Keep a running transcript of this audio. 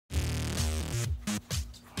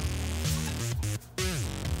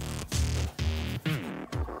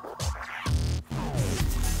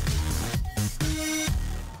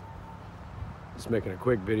making a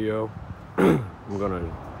quick video. I'm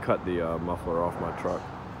gonna cut the muffler off my truck.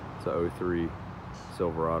 It's a 03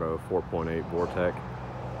 Silverado 4.8 vortec.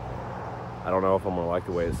 I don't know if I'm gonna like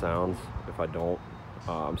the way it sounds. If I don't,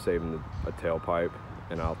 I'm saving a tailpipe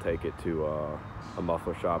and I'll take it to a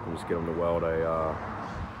muffler shop and just get them to weld a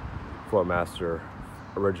Flowmaster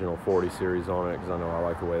original 40 series on it, because I know I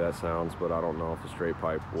like the way that sounds, but I don't know if the straight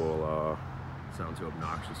pipe will sound too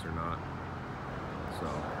obnoxious or not. So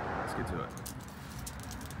let's get to it.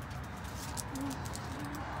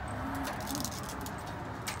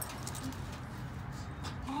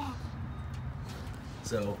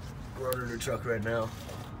 So we're under the truck right now.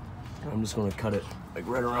 I'm just gonna cut it like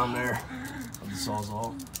right around there of the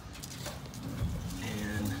Sawzall.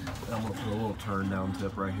 And I'm gonna put a little turn down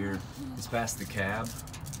tip right here. It's past the cab,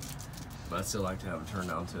 but I still like to have a turn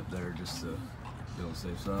down tip there just to be on the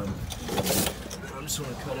safe side. I'm just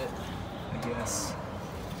gonna cut it, I guess,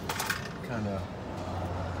 kinda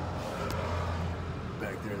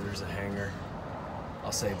back there. There's a hanger.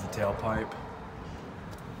 I'll save the tailpipe.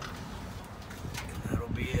 That'll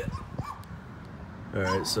be it. All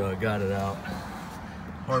right, so I got it out.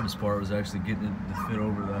 Hardest part was actually getting it to fit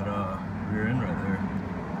over that rear end right there.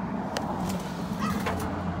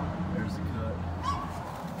 There's the cut.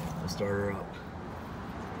 I'll start her up.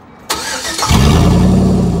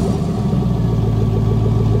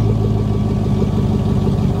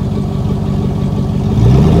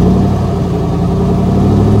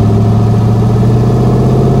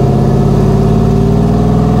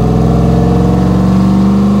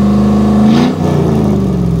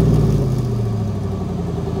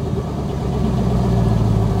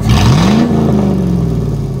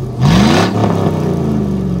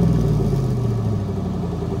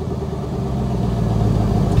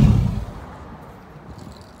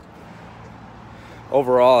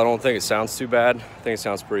 Overall, I don't think it sounds too bad. I think it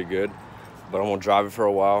sounds pretty good, but I'm gonna drive it for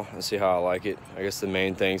a while and see how I like it. I guess the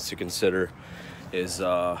main things to consider is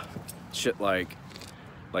shit like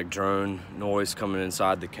drone noise coming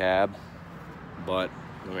inside the cab. But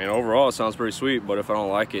I mean, overall it sounds pretty sweet, but if I don't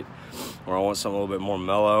like it, or I want something a little bit more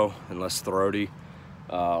mellow and less throaty,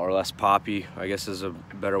 or less poppy, I guess is a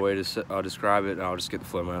better way to describe it, I'll just get the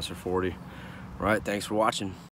Flowmaster 40. All right, thanks for watching.